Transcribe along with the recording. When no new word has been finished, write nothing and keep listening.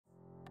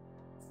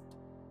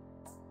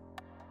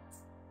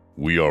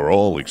We are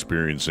all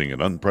experiencing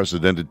an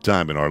unprecedented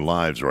time in our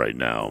lives right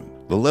now.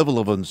 The level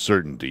of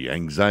uncertainty,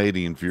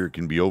 anxiety, and fear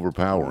can be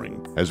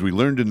overpowering as we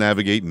learn to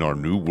navigate in our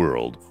new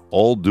world,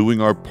 all doing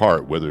our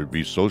part, whether it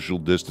be social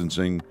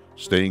distancing,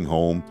 staying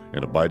home,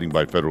 and abiding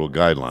by federal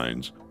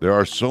guidelines. There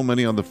are so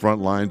many on the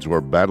front lines who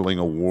are battling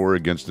a war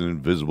against an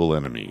invisible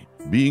enemy.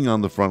 Being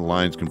on the front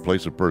lines can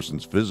place a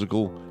person's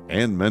physical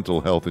and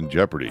mental health in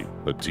jeopardy.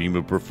 A team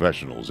of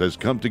professionals has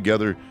come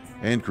together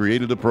and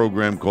created a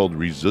program called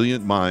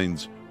Resilient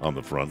Minds on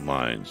the Front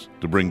Lines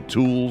to bring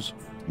tools,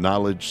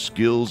 knowledge,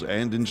 skills,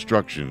 and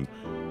instruction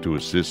to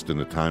assist in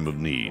a time of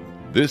need.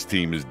 This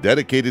team is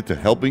dedicated to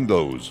helping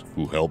those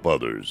who help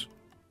others.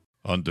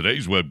 On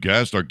today's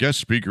webcast, our guest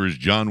speaker is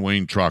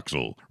Wayne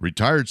Troxell,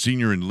 retired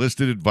Senior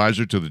Enlisted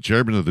Advisor to the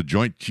Chairman of the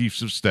Joint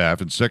Chiefs of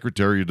Staff and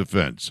Secretary of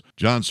Defense.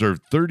 John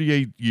served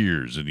 38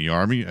 years in the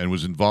Army and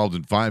was involved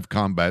in 5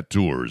 combat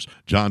tours.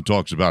 John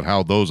talks about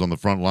how those on the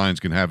front lines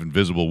can have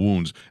invisible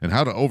wounds and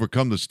how to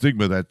overcome the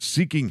stigma that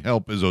seeking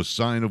help is a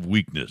sign of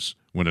weakness,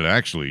 when it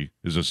actually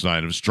is a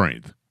sign of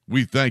strength.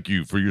 We thank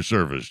you for your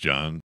service,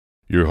 John.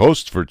 Your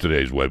hosts for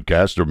today's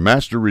webcast are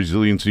Master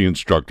Resiliency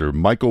Instructor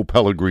Michael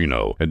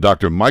Pellegrino and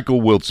Dr.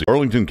 Michael Wiltsey,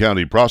 Arlington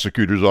County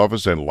Prosecutor's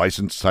Office and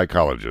licensed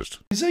psychologist.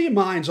 Resilient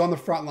Minds on the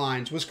Front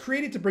Lines was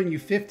created to bring you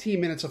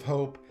 15 minutes of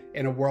hope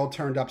in a world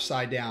turned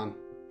upside down.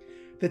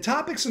 The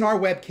topics in our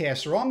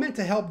webcast are all meant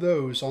to help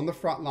those on the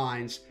front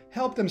lines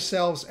help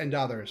themselves and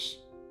others.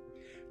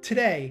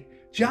 Today,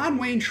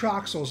 Wayne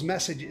Troxell's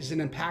message is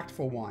an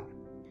impactful one.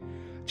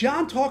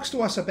 John talks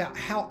to us about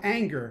how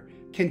anger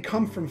can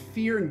come from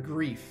fear and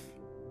grief.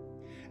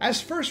 As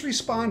first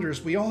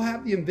responders, we all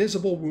have the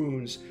invisible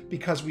wounds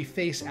because we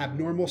face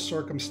abnormal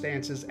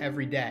circumstances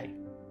every day.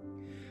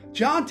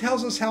 John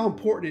tells us how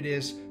important it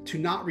is to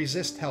not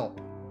resist help.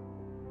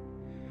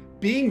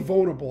 Being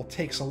vulnerable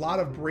takes a lot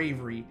of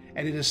bravery,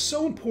 and it is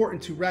so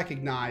important to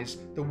recognize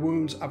the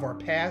wounds of our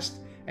past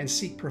and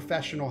seek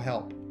professional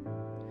help.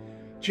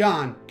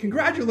 John,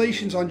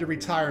 congratulations on your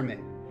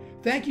retirement.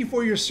 Thank you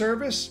for your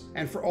service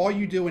and for all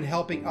you do in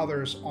helping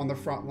others on the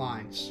front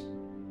lines.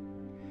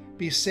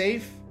 Be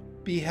safe,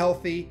 be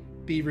healthy,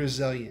 be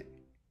resilient.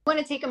 I want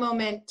to take a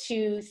moment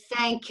to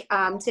thank,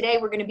 today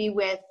we're going to be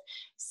with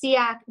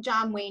SEAC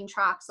Wayne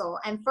Troxell.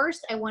 And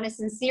first, I want to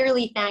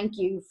sincerely thank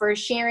you for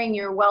sharing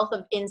your wealth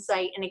of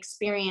insight and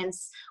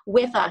experience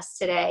with us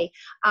today.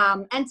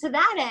 And to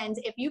that end,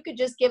 if you could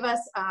just give us,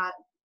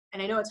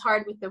 and I know it's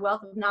hard with the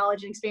wealth of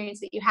knowledge and experience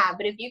that you have,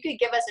 but if you could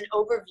give us an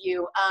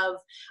overview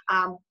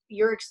of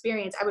your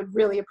experience, I would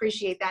really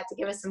appreciate that to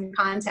give us some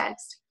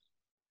context.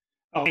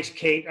 Oh, thanks,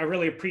 Kate. I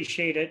really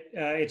appreciate it.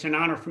 It's an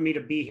honor for me to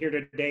be here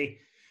today.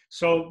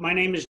 So my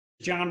name is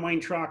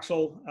Wayne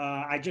Troxell.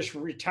 I just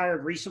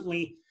retired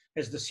recently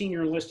as the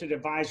Senior Enlisted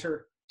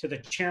Advisor to the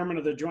Chairman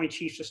of the Joint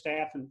Chiefs of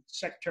Staff and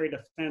Secretary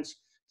of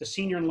Defense, the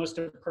Senior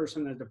Enlisted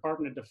person in the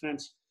Department of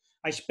Defense.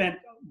 I spent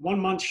 1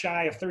 month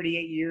shy of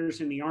 38 years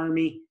in the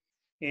Army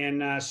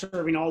and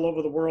serving all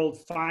over the world,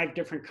 5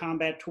 different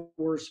combat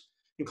tours,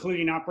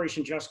 including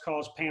Operation Just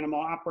Cause Panama,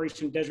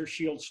 Operation Desert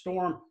Shield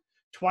Storm,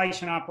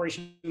 twice in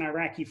Operation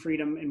Iraqi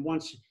Freedom, and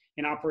once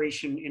in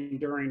Operation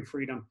Enduring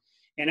Freedom.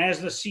 And as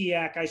the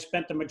SEAC, I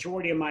spent the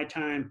majority of my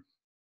time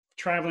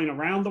traveling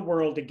around the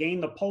world to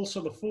gain the pulse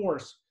of the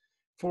force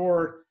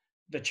for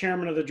the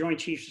Chairman of the Joint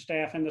Chiefs of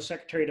Staff and the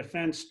Secretary of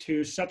Defense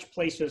to such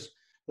places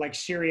like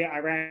Syria,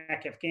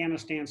 Iraq,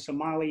 Afghanistan,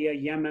 Somalia,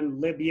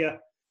 Yemen, Libya,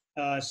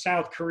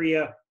 South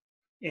Korea,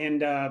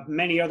 and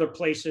many other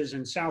places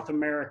in South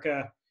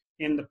America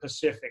and the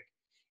Pacific.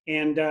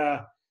 And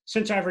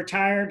since I've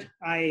retired,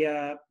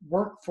 I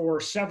work for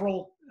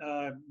several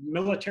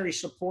military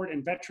support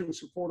and veteran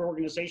support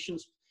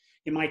organizations.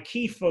 And my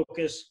key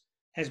focus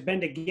has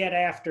been to get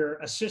after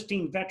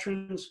assisting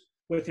veterans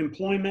with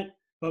employment,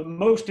 but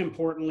most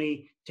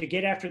importantly, to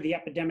get after the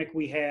epidemic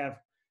we have,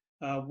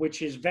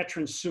 which is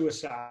veteran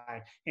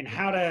suicide, and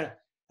how to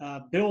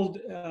build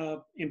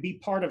and be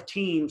part of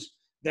teams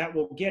that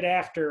will get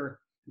after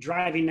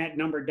driving that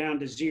number down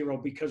to 0,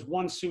 because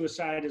one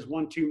suicide is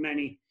one too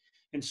many.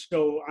 And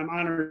so I'm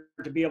honored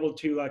to be able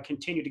to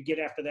continue to get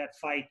after that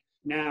fight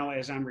now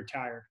as I'm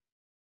retired.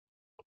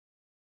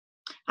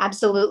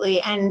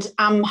 Absolutely. And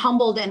I'm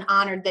humbled and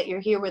honored that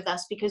you're here with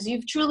us, because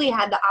you've truly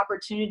had the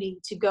opportunity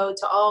to go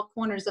to all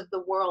corners of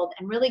the world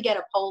and really get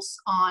a pulse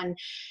on,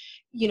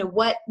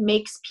 what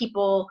makes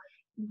people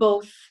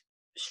both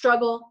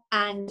struggle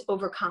and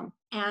overcome.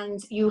 And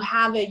you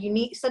have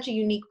such a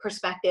unique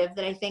perspective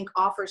that I think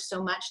offers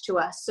so much to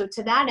us. So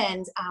to that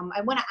end,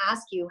 I want to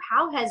ask you,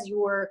 how has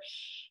your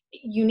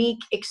unique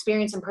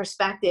experience and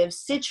perspective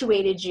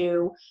situated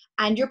you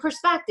and your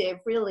perspective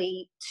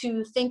really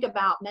to think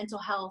about mental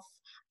health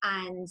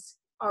and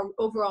our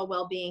overall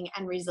well-being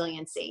and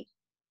resiliency?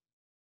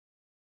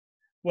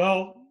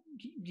 Well,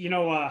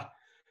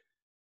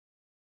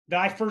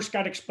 I first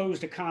got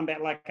exposed to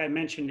combat, like I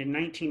mentioned, in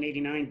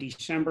 1989,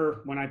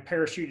 December, when I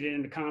parachuted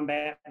into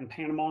combat in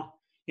Panama.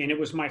 And it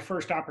was my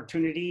first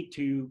opportunity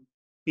to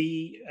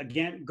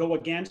go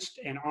against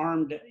an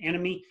armed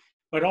enemy,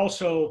 but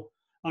also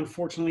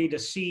unfortunately, to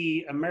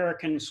see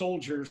American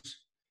soldiers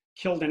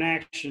killed in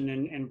action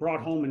and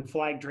brought home in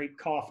flag draped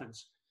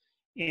coffins.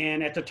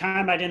 And at the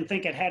time, I didn't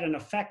think it had an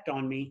effect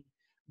on me,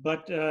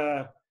 but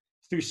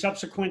through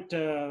subsequent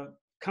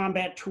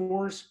combat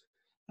tours,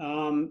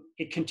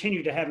 it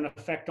continued to have an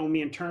effect on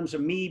me in terms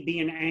of me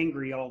being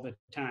angry all the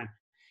time.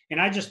 And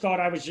I just thought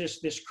I was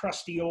just this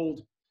crusty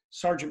old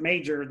sergeant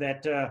major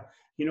that,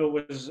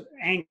 was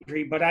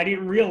angry, but I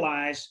didn't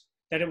realize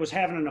that it was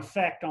having an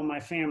effect on my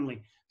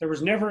family. There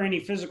was never any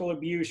physical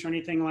abuse or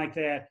anything like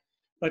that.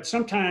 But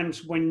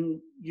sometimes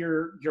when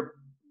you're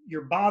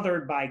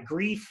bothered by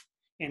grief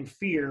and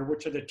fear,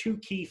 which are the two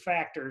key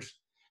factors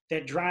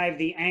that drive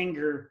the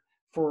anger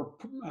for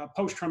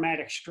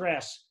post-traumatic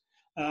stress,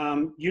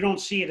 you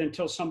don't see it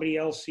until somebody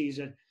else sees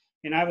it.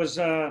 And I was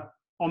on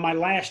my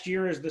last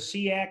year as the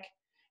SEAC,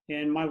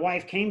 and my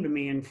wife came to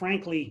me, and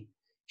frankly,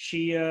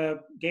 she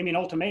gave me an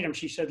ultimatum.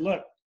 She said,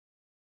 look,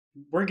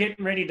 we're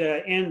getting ready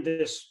to end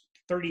this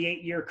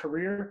 38-year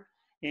career,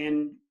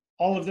 and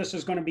all of this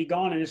is going to be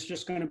gone, and it's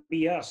just going to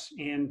be us.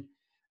 And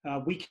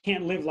we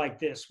can't live like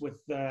this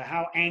with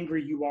how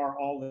angry you are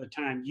all the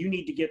time. You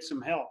need to get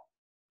some help.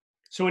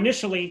 So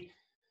initially,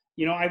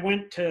 I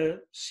went to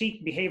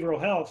SEAC behavioral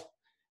health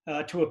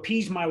to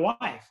appease my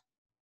wife.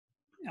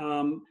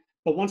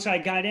 But once I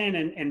got in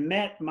and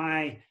met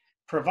my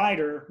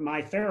provider,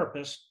 my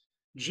therapist,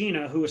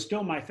 Gina, who is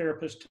still my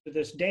therapist to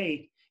this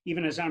day,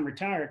 even as I'm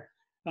retired,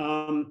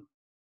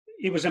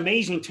 it was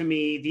amazing to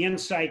me, the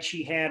insight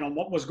she had on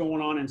what was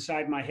going on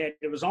inside my head.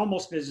 It was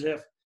almost as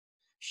if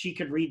she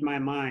could read my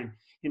mind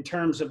in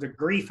terms of the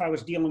grief I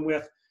was dealing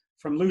with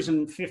from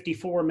losing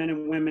 54 men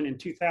and women in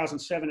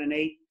 2007 and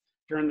 8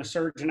 during the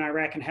surge in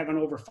Iraq and having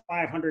over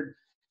 500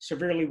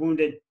 severely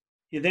wounded.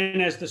 And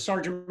then as the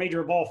Sergeant Major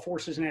of all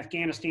forces in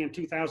Afghanistan,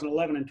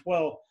 2011 and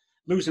 12,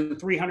 losing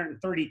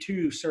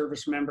 332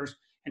 service members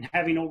and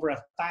having over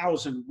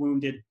 1,000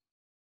 wounded.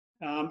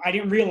 I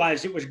didn't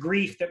realize it was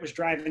grief that was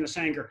driving this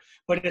anger,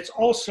 but it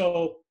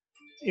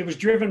was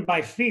driven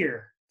by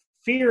fear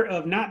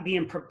of not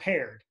being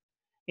prepared.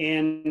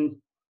 And,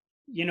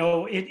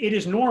 it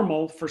is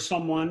normal for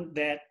someone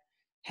that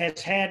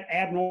has had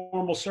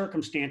abnormal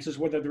circumstances,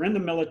 whether they're in the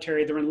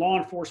military, they're in law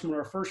enforcement,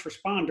 or a first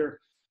responder,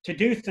 to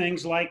do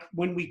things like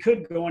when we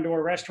could go into a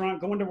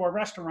restaurant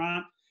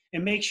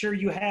and make sure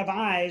you have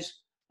eyes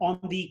on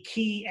the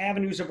key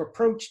avenues of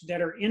approach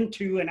that are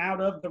into and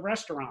out of the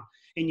restaurant.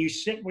 And you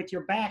sit with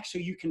your back so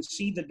you can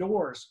see the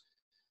doors,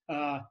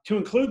 to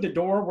include the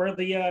door where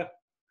the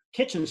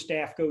kitchen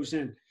staff goes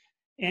in.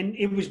 And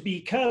it was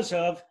because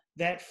of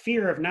that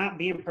fear of not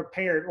being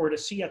prepared or to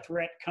see a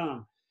threat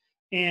come.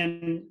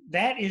 And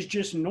that is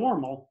just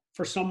normal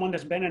for someone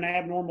that's been in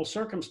abnormal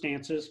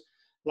circumstances,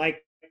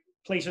 like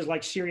places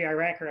like Syria,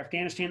 Iraq, or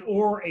Afghanistan,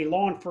 or a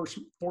law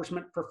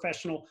enforcement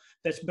professional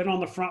that's been on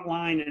the front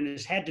line and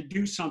has had to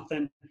do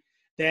something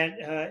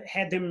that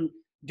had them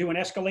do an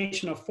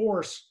escalation of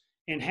force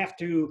and have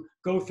to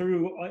go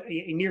through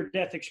a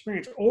near-death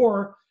experience.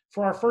 Or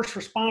for our first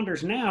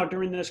responders now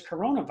during this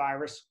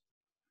coronavirus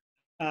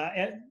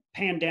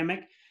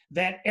pandemic,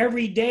 that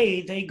every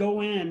day they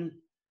go in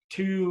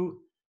to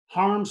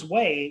harm's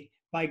way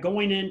by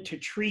going in to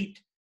treat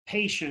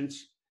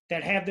patients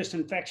that have this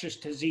infectious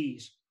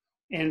disease.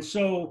 And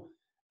so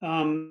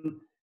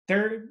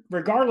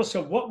regardless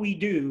of what we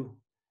do,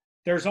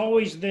 there's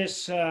always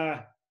this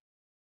kind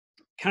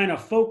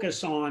of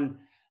focus on,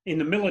 in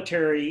the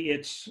military,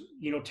 it's,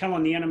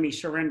 telling the enemy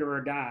surrender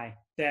or die,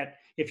 that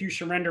if you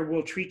surrender,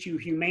 we'll treat you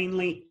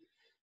humanely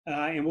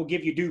and we'll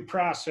give you due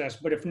process.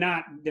 But if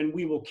not, then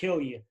we will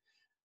kill you.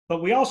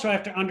 But we also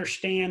have to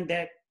understand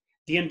that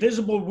the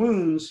invisible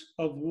wounds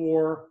of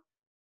war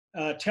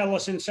tell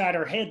us inside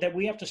our head that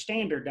we have to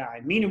stand or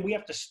die, meaning we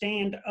have to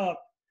stand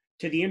up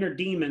to the inner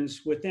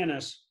demons within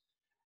us.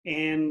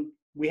 And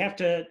we have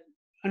to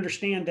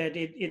understand that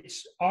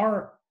it's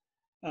our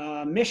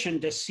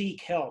mission to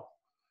seek help.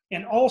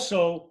 And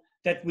also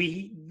that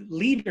we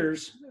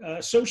leaders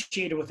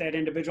associated with that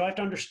individual have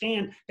to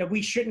understand that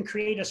we shouldn't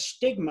create a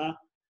stigma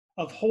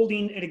of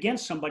holding it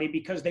against somebody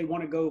because they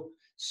want to go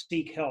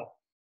seek help.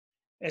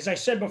 As I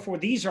said before,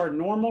 these are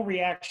normal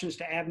reactions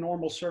to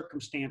abnormal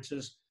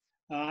circumstances,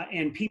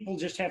 and people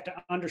just have to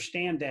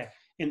understand that.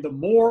 And the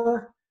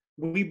more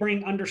we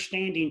bring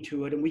understanding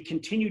to it and we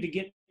continue to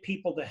get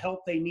people the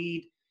help they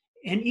need,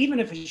 and even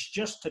if it's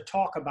just to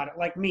talk about it,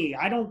 like me,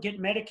 I don't get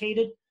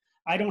medicated.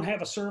 I don't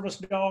have a service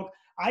dog.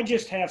 I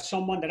just have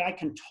someone that I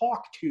can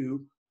talk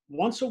to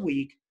once a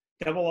week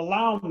that will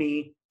allow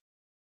me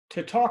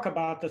to talk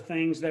about the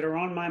things that are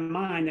on my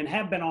mind and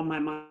have been on my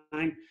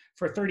mind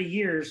for 30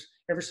 years,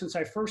 ever since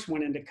I first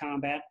went into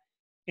combat.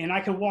 And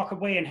I can walk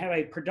away and have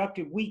a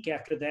productive week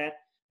after that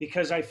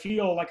because I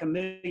feel like $1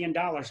 million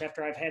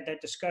after I've had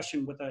that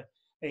discussion with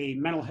a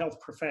mental health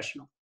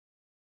professional.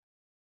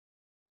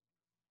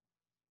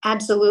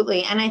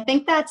 Absolutely. And I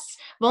think that's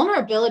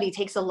vulnerability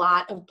takes a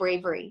lot of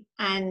bravery.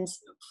 And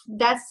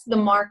that's the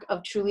mark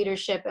of true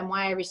leadership, and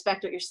why I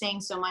respect what you're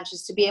saying so much,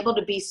 is to be able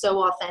to be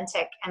so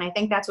authentic. And I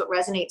think that's what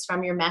resonates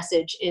from your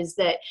message, is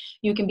that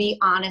you can be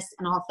honest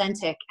and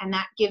authentic, and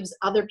that gives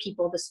other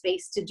people the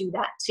space to do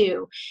that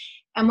too.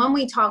 And when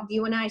we talked,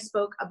 you and I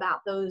spoke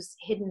about those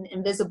hidden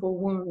invisible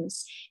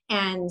wounds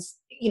and,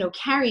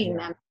 carrying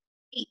them,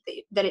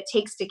 that it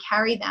takes to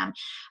carry them.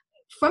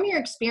 From your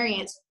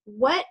experience,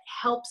 what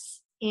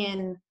helps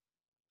in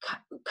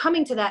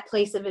coming to that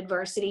place of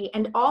adversity,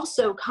 and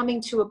also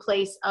coming to a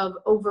place of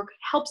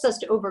helps us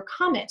to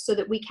overcome it, so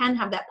that we can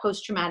have that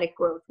post-traumatic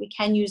growth? We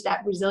can use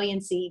that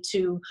resiliency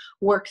to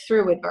work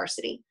through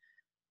adversity.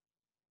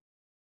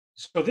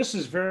 So this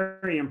is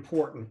very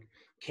important,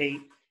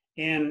 Kate.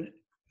 And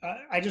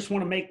I just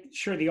want to make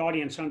sure the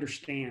audience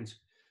understands.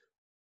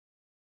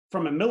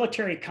 From a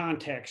military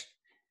context,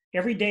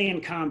 every day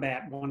in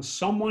combat, when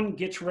someone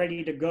gets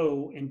ready to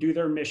go and do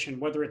their mission,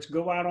 whether it's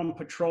go out on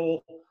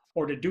patrol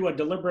or to do a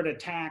deliberate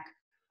attack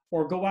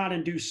or go out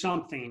and do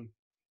something,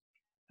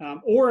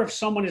 or if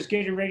someone is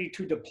getting ready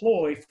to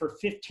deploy for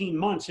 15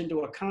 months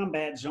into a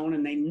combat zone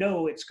and they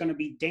know it's going to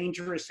be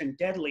dangerous and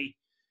deadly,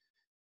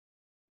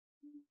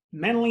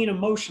 mentally and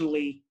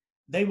emotionally,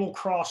 they will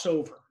cross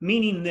over.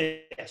 Meaning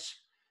this: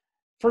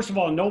 first of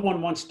all, no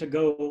one wants to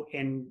go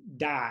and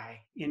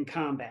die in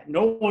combat.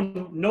 No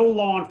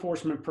law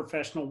enforcement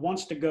professional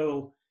wants to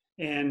go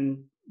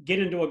and get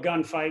into a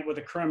gunfight with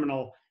a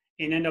criminal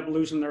and end up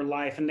losing their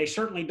life. And they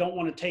certainly don't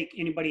want to take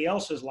anybody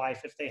else's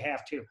life if they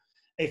have to.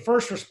 A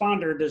first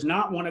responder does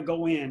not want to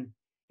go in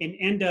and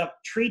end up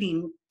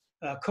treating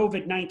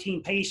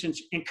COVID-19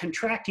 patients and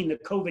contracting the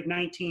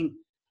COVID-19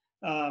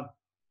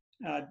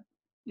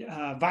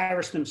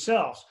 virus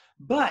themselves.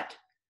 But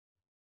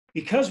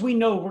because we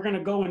know we're going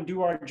to go and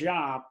do our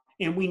job,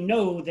 and we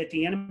know that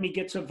the enemy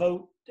gets a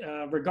vote,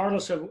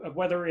 regardless of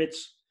whether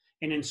it's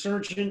an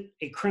insurgent,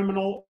 a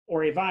criminal,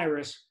 or a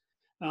virus,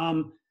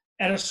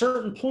 at a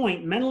certain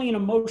point, mentally and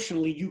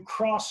emotionally, you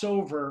cross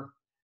over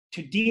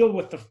to deal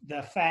with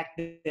the fact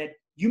that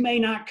you may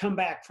not come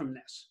back from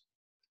this.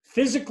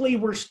 Physically,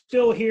 we're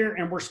still here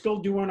and we're still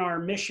doing our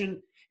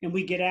mission, and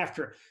we get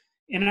after it.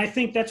 And I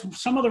think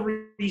that's some of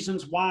the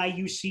reasons why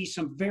you see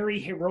some very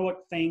heroic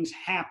things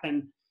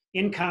happen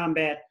in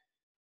combat,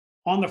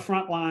 on the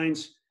front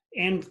lines,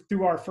 and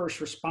through our first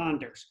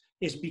responders,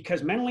 is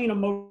because mentally and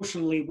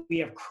emotionally we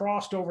have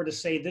crossed over to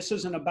say, this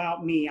isn't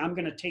about me. I'm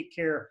going to take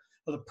care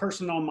of the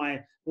person on my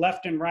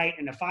left and right,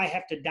 and if I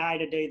have to die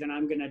today, then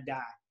I'm going to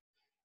die.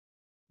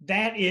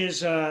 That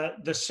is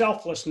the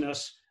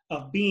selflessness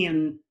of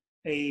being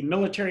a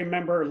military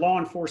member, law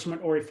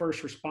enforcement, or a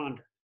first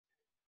responder.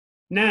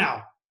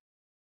 Now,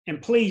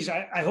 and please,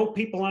 I hope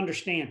people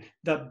understand,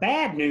 the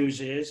bad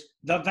news is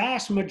the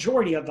vast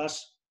majority of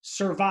us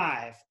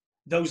survive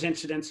those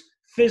incidents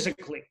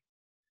physically.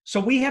 So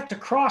we have to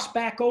cross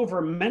back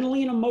over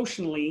mentally and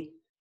emotionally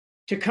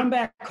to come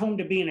back home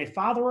to being a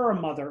father or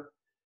a mother,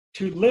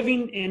 to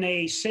living in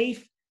a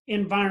safe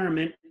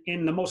environment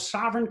in the most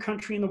sovereign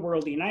country in the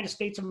world, the United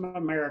States of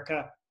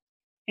America,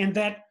 and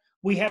that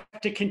we have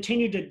to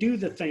continue to do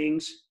the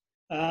things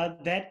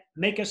that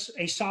make us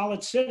a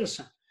solid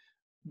citizen.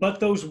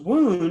 But those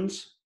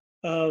wounds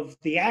of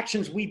the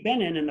actions we've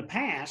been in the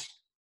past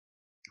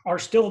are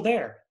still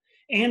there.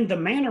 And the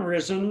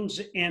mannerisms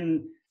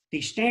and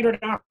the standard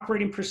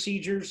operating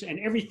procedures and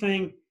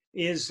everything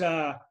is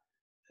that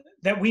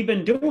we've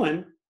been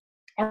doing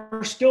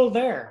are still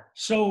there.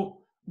 So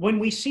when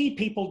we see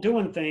people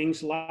doing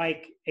things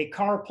like a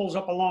car pulls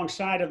up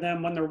alongside of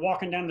them when they're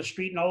walking down the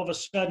street, and all of a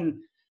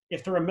sudden,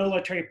 if they're a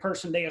military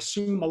person, they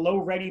assume a low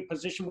ready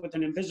position with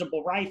an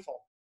invisible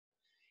rifle.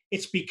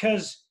 It's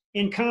because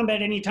in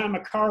combat, anytime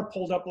a car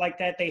pulled up like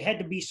that, they had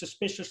to be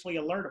suspiciously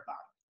alert about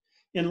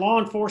it. In law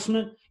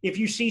enforcement, if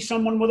you see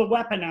someone with a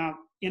weapon out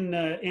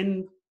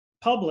in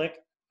public,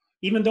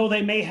 even though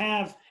they may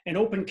have an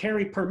open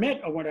carry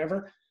permit or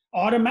whatever,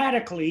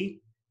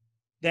 automatically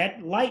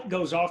that light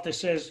goes off that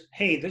says,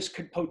 hey, this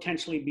could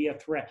potentially be a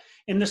threat.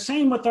 And the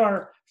same with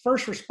our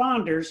first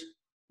responders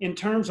in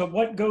terms of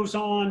what goes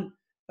on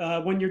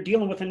when you're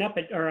dealing with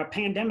a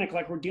pandemic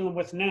like we're dealing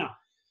with now.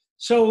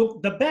 So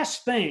the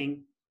best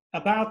thing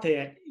about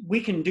that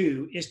we can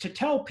do is to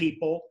tell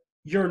people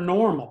you're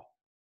normal.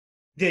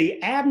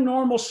 The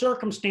abnormal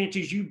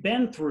circumstances you've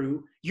been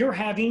through, you're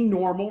having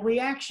normal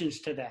reactions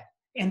to that,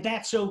 and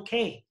that's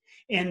okay.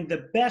 And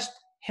the best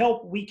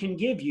help we can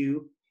give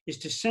you is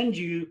to send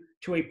you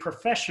to a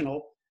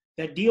professional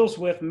that deals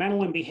with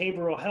mental and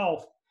behavioral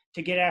health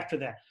to get after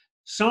that.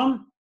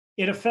 Some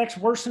it affects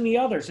worse than the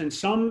others, and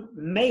some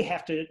may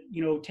have to,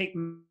 take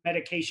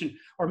medication,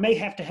 or may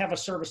have to have a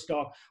service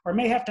dog, or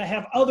may have to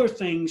have other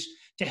things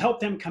to help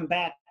them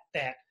combat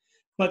that.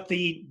 But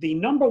the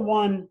number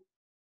one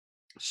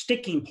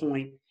sticking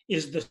point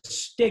is the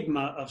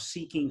stigma of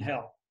seeking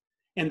help.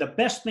 And the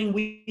best thing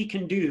we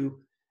can do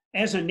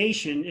as a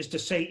nation is to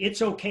say,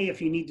 it's okay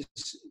if you need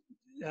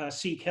to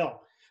seek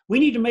help. We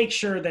need to make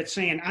sure that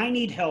saying, I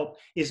need help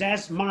is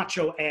as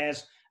macho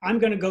as I'm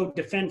going to go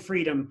defend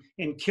freedom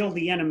and kill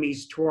the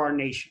enemies to our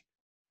nation.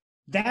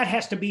 That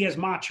has to be as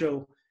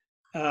macho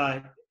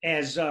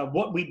as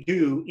what we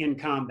do in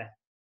combat.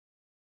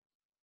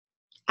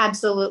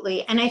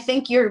 Absolutely. And I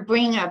think you're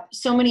bringing up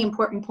so many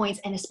important points,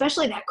 and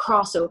especially that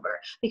crossover,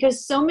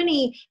 because so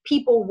many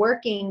people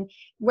working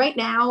right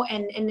now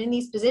and in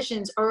these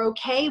positions are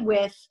okay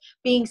with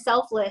being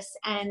selfless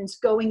and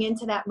going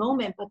into that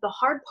moment. But the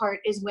hard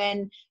part is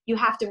when you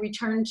have to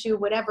return to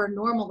whatever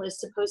normal is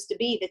supposed to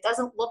be that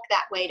doesn't look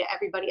that way to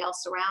everybody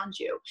else around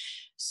you.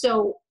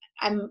 So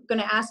I'm going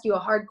to ask you a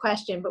hard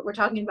question, but we're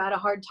talking about a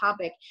hard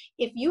topic.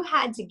 If you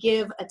had to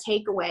give a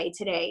takeaway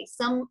today,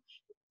 some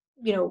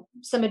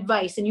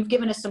advice, and you've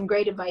given us some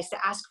great advice to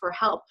ask for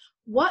help,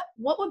 what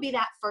would be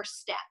that first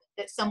step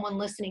that someone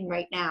listening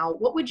right now,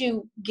 what would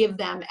you give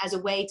them as a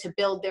way to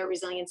build their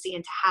resiliency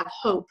and to have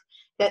hope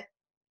that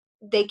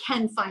they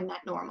can find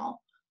that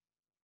normal?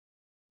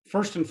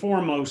 First and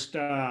foremost,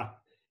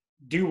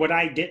 do what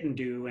I didn't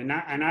do. And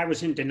I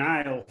was in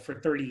denial for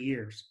 30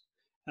 years.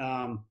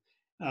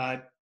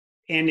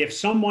 And if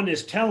someone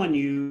is telling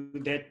you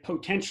that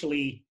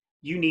potentially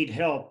you need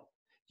help,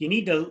 you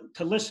need to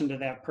listen to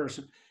that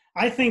person.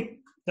 I think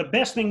the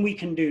best thing we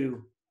can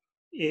do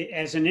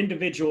as an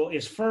individual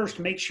is first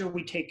make sure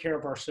we take care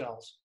of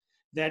ourselves,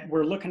 that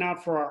we're looking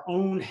out for our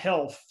own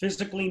health,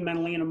 physically,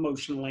 mentally, and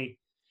emotionally.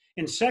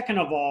 And second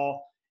of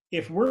all,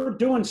 if we're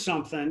doing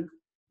something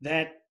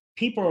that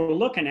people are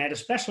looking at,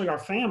 especially our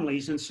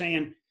families, and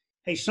saying,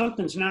 hey,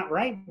 something's not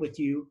right with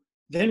you,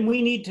 then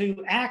we need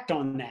to act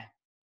on that.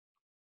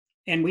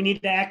 And we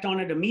need to act on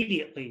it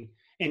immediately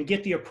and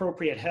get the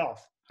appropriate help.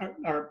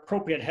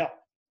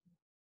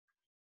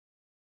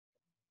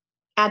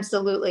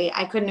 Absolutely.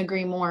 I couldn't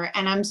agree more.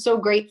 And I'm so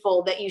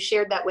grateful that you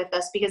shared that with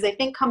us, because I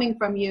think coming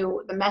from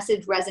you, the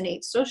message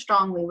resonates so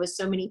strongly with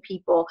so many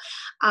people.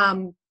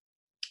 And,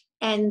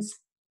 a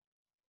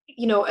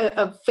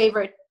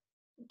favorite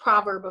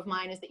proverb of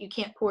mine is that you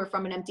can't pour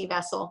from an empty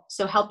vessel.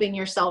 So helping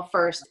yourself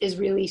first is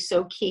really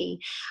so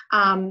key.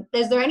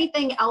 Is there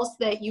anything else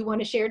that you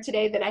want to share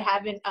today that I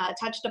haven't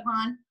touched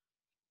upon?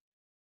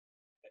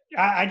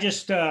 I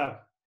just,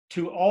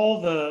 to all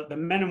the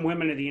men and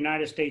women of the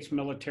United States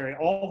military,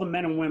 all the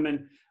men and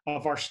women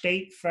of our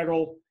state,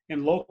 federal,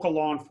 and local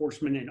law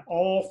enforcement, and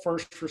all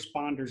first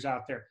responders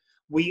out there,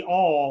 we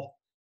all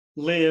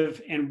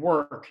live and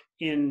work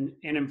in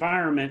an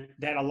environment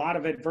that a lot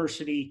of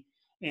adversity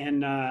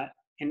and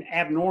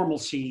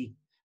abnormalcy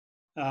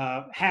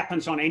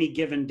happens on any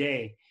given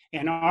day.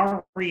 And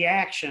our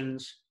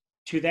reactions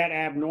to that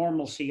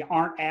abnormalcy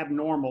aren't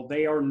abnormal.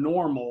 They are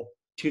normal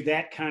to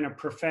that kind of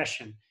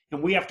profession.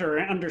 And we have to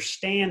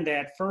understand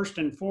that first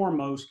and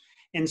foremost.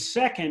 And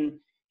second,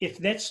 if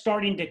that's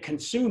starting to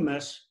consume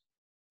us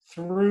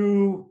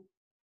through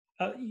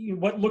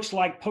what looks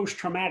like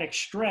post-traumatic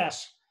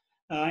stress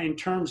in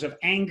terms of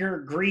anger,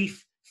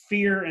 grief,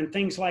 fear, and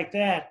things like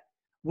that,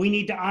 we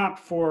need to opt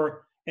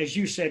for, as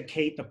you said,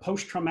 Kate, the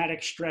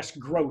post-traumatic stress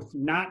growth,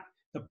 not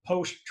the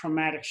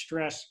post-traumatic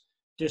stress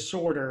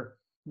disorder,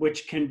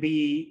 which can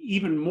be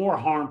even more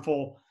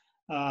harmful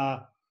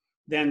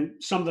than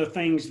some of the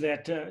things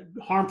that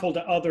harmful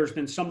to others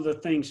than some of the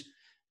things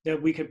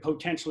that we could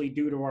potentially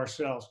do to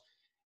ourselves.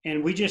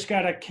 And we just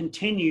got to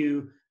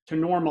continue to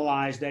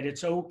normalize that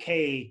it's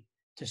okay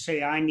to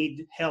say, I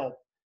need help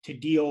to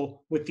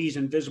deal with these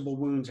invisible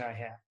wounds I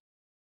have.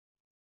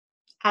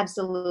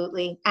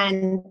 Absolutely.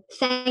 And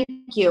thank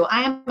you.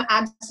 I am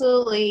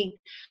absolutely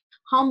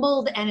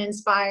humbled and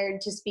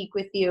inspired to speak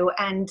with you,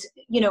 and,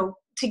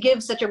 to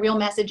give such a real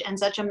message and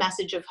such a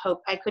message of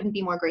hope. I couldn't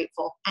be more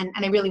grateful. And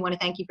I really want to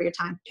thank you for your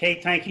time.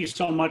 Kate, thank you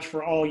so much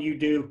for all you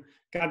do.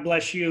 God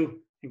bless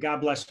you, and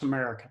God bless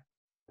America.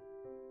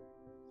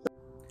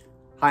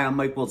 Hi, I'm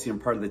Mike Wiltsey. I'm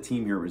part of the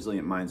team here at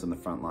Resilient Minds on the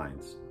Front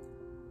Lines.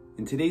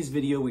 In today's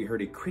video, we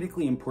heard a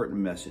critically important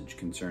message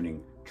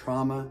concerning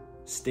trauma,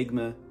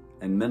 stigma,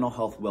 and mental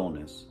health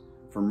wellness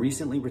from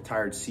recently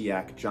retired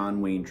SEAC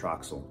John Wayne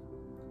Troxell.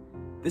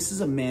 This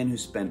is a man who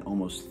spent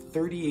almost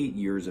 38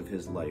 years of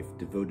his life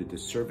devoted to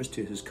service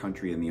to his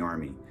country in the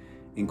Army,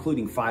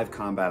 including 5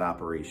 combat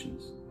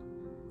operations.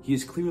 He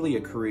is clearly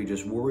a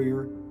courageous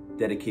warrior,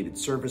 dedicated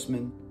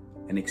serviceman,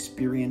 an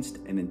experienced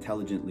and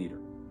intelligent leader.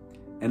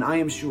 And I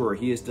am sure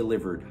he has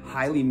delivered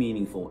highly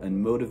meaningful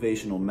and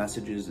motivational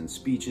messages and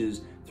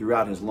speeches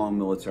throughout his long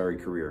military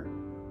career.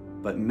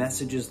 But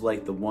messages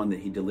like the one that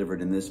he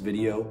delivered in this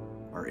video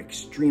are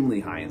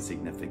extremely high in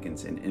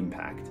significance and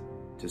impact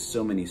to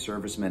so many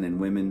servicemen and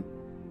women,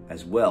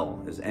 as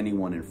well as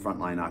anyone in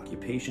frontline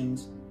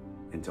occupations,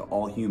 and to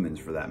all humans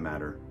for that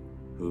matter,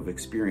 who have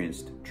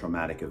experienced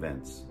traumatic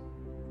events.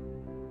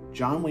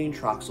 John Wayne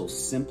Troxell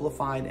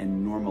simplified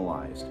and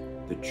normalized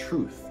the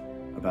truth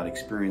about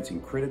experiencing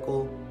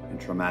critical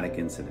and traumatic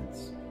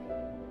incidents.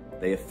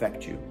 They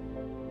affect you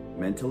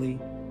mentally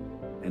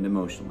and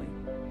emotionally,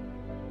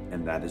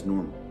 and that is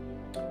normal.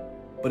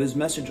 But his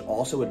message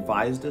also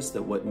advised us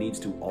that what needs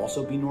to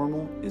also be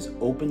normal is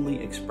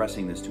openly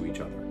expressing this to each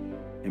other,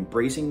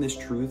 embracing this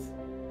truth,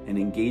 and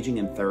engaging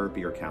in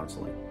therapy or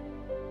counseling.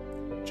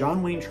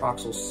 John Wayne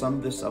Troxell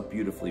summed this up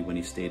beautifully when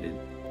he stated,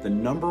 "The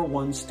number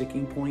one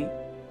sticking point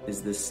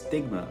is the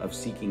stigma of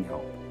seeking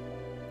help."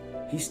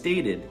 He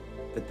stated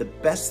that the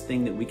best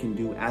thing that we can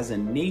do as a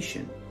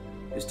nation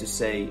is to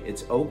say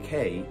it's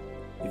okay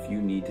if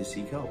you need to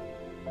seek help.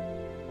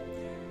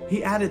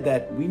 He added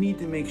that we need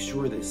to make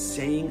sure that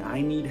saying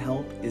I need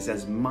help is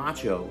as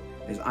macho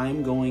as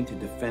I'm going to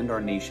defend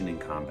our nation in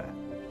combat.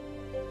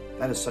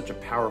 That is such a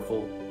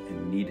powerful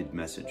and needed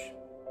message.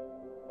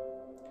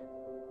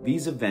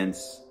 These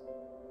events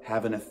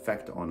have an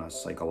effect on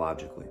us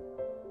psychologically.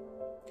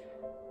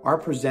 Our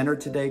presenter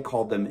today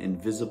called them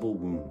invisible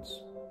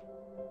wounds.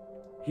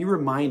 He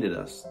reminded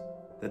us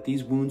that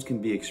these wounds can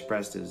be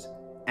expressed as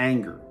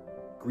anger,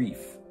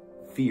 grief,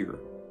 fear,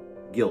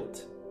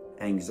 guilt,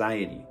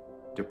 anxiety,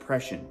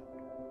 depression,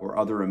 or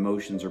other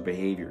emotions or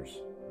behaviors.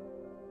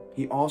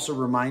 He also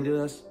reminded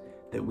us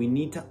that we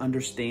need to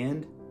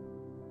understand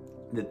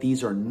that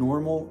these are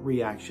normal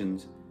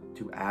reactions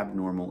to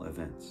abnormal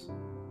events.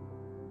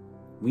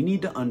 We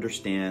need to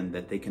understand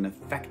that they can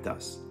affect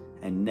us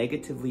and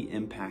negatively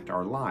impact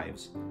our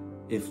lives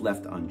if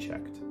left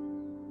unchecked.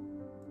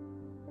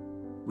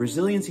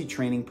 Resiliency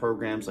training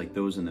programs like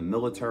those in the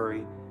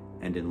military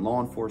and in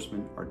law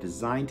enforcement are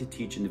designed to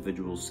teach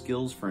individuals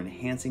skills for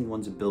enhancing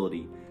one's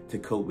ability to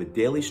cope with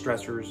daily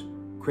stressors,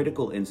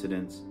 critical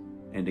incidents,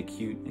 and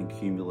acute and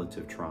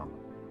cumulative trauma.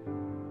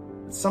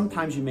 But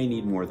sometimes you may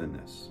need more than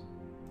this,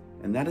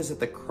 and that is at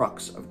the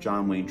crux of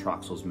John Wayne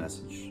Troxell's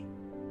message.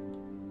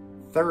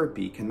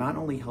 Therapy can not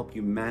only help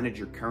you manage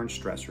your current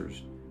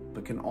stressors,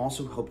 but can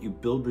also help you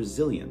build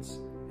resilience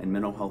and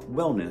mental health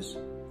wellness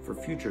for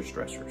future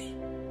stressors.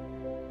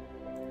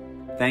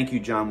 Thank you,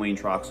 John Wayne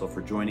Troxell,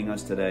 for joining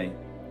us today,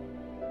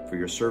 for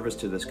your service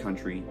to this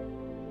country,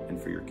 and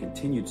for your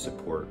continued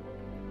support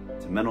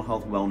to mental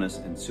health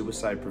wellness and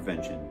suicide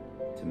prevention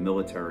to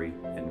military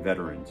and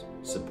veterans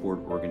support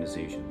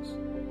organizations.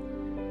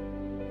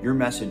 Your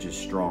message is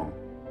strong,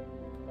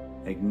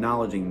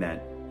 acknowledging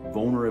that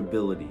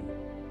vulnerability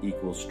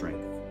equals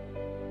strength.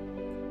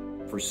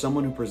 For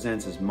someone who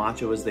presents as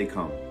macho as they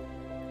come,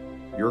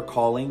 your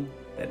calling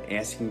that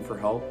asking for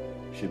help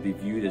should be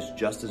viewed as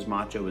just as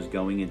macho as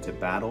going into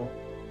battle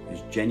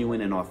is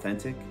genuine and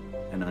authentic,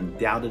 and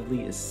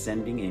undoubtedly is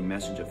sending a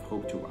message of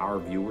hope to our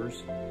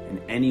viewers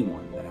and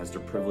anyone that has the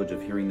privilege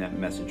of hearing that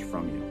message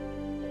from you.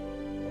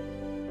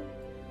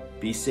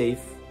 Be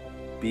safe,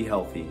 be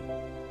healthy,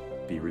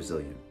 be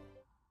resilient.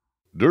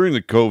 During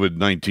the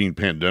COVID-19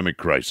 pandemic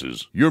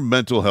crisis, your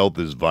mental health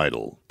is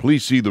vital.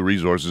 Please see the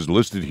resources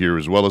listed here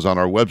as well as on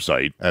our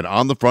website at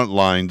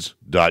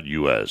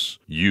onthefrontlines.us.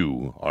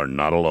 You are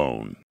not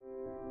alone.